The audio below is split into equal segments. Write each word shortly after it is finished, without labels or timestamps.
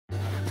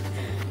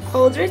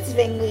Huldrych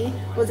Zwingli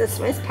was a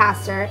Swiss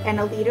pastor and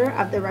a leader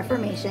of the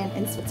Reformation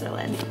in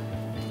Switzerland.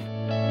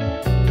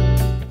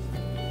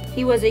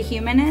 He was a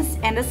humanist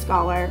and a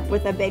scholar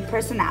with a big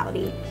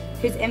personality,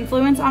 whose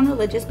influence on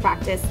religious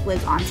practice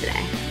lives on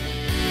today.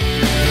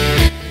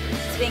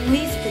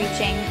 Zwingli's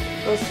preaching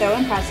was so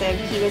impressive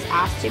he was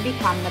asked to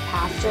become the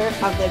pastor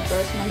of the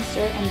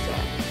Grossmünster in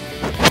Zurich.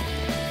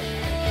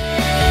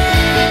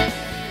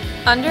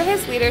 Under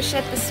his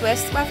leadership, the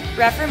Swiss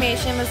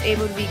Reformation was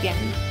able to begin.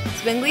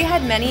 Zwingli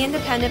had many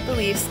independent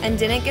beliefs and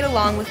didn't get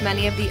along with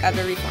many of the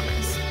other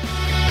reformers.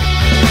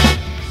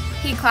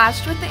 He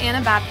clashed with the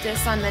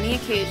Anabaptists on many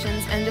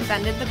occasions and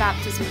defended the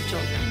baptism of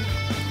children.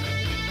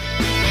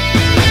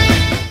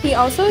 He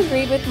also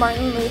agreed with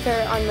Martin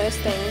Luther on most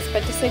things,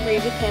 but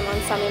disagreed with him on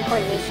some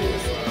important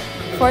issues.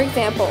 For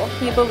example,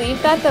 he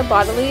believed that the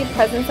bodily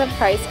presence of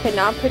Christ could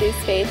not produce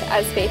faith,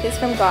 as faith is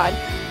from God,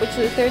 which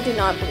Luther did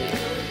not believe.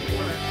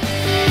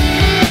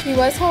 He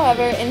was,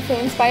 however,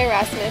 influenced by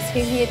Erasmus, who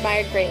he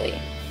admired greatly.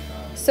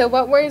 So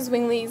what were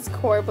Zwingli's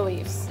core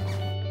beliefs?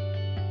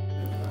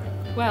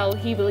 Well,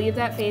 he believed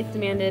that faith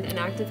demanded an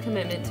active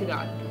commitment to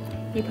God.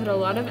 He put a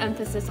lot of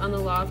emphasis on the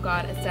law of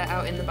God as set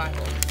out in the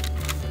Bible.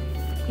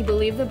 He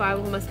believed the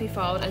Bible must be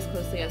followed as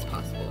closely as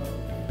possible.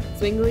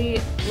 Zwingli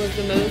was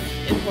the most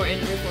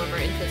important reformer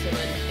in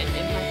Switzerland and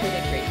impacted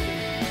it greatly.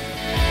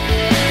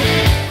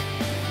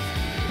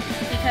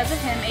 Because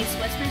of him, a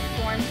Swiss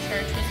Reformed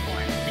church was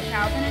formed. The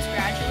Calvinists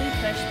gradually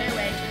pushed their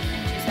way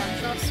into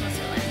central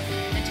Switzerland.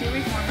 The two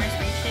reformers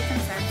reached a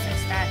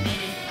consensus that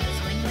made a